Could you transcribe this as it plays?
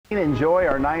Enjoy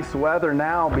our nice weather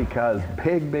now because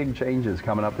big changes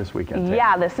coming up this weekend.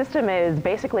 Yeah, the system is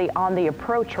basically on the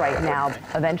approach right now.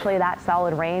 Eventually that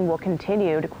solid rain will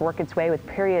continue to work its way with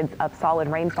periods of solid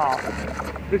rainfall.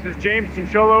 This is James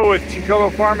Chinchiolo with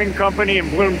Chinchiolo Farming Company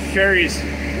and Blooms Cherries.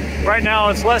 Right now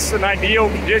it's less than ideal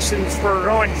conditions for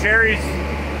growing cherries.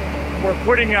 We're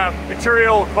putting a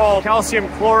material called calcium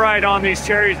chloride on these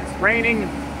cherries. It's raining,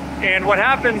 and what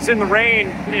happens in the rain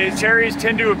is cherries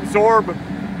tend to absorb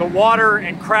the water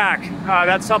and crack.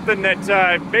 That's something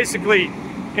that basically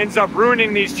ends up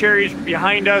ruining these cherries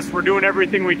behind us. We're doing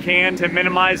everything we can to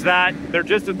minimize that. They're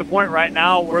just at the point right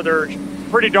now where they're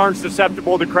pretty darn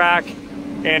susceptible to crack.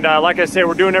 And like I say,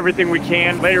 we're doing everything we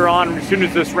can. Later on, as soon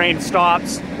as this rain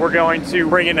stops, we're going to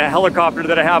bring in a helicopter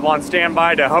that I have on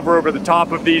standby to hover over the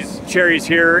top of these cherries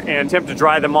here and attempt to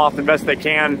dry them off the best they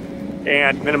can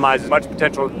and minimize as much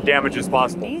potential damage as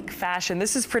possible. Unique fashion.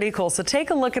 This is pretty cool. So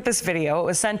take a look at this video. It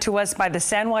was sent to us by the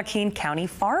San Joaquin County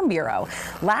Farm Bureau.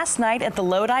 Last night at the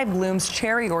Lodi Blooms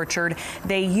Cherry Orchard,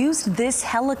 they used this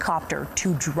helicopter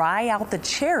to dry out the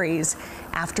cherries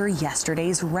after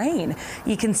yesterday's rain.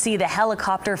 You can see the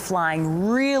helicopter flying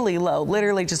really low,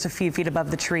 literally just a few feet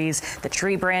above the trees. The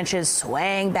tree branches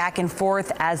swaying back and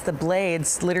forth as the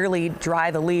blades literally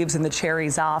dry the leaves and the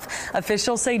cherries off.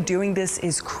 Officials say doing this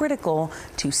is critical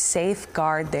to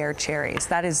safeguard their cherries.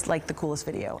 That is like the coolest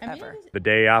video ever. The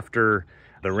day after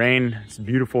the rain, it's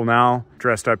beautiful now.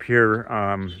 Dressed up here,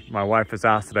 my wife has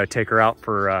asked that I take her out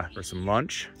for some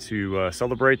lunch to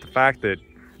celebrate the fact that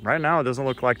right now it doesn't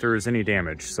look like there is any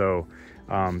damage. So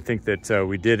I think that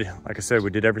we did, like I said,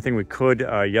 we did everything we could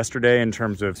yesterday in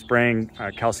terms of spraying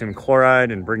calcium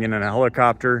chloride and bringing in a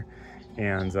helicopter.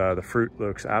 And the fruit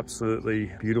looks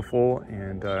absolutely beautiful.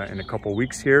 And in a couple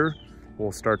weeks here,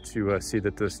 we'll start to see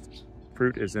that this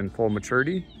fruit is in full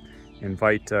maturity.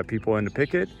 Invite people in to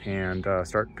pick it and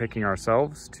start picking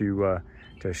ourselves to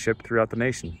ship throughout the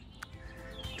nation.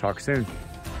 Talk soon.